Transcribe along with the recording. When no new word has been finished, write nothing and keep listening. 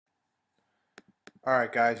All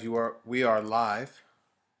right, guys, we are live.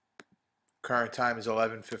 Current time is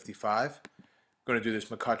 11:55. I'm going to do this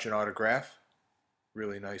McCutcheon autograph.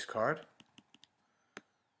 Really nice card.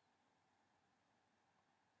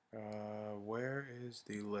 Where is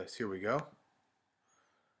the list? Here we go.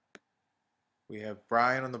 We have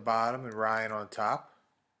Brian on the bottom and Ryan on top.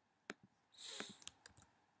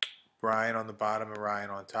 Brian on the bottom and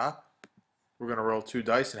Ryan on top. We're going to roll 2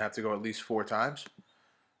 dice and have to go at least 4 times.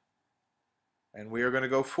 And we are going to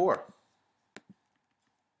go 4.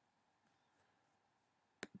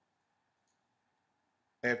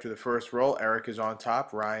 After the first roll, Eric is on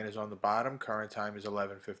top, Ryan is on the bottom. Current time is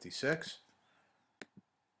 11:56.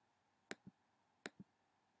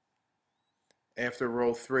 After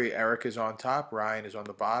roll 3, Eric is on top, Ryan is on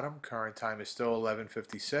the bottom. Current time is still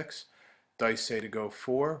 11:56. Dice say to go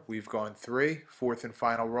 4. We've gone 3. Fourth and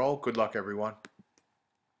final roll. Good luck, everyone.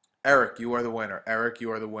 Eric, you are the winner. Eric,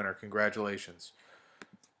 you are the winner. Congratulations.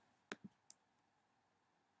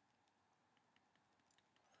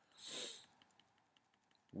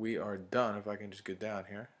 We are done. If I can just get down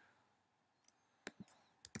here.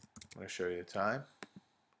 I'm going to show you the time.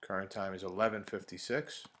 Current time is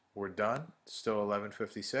 11:56. We're done. Still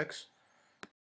 11:56.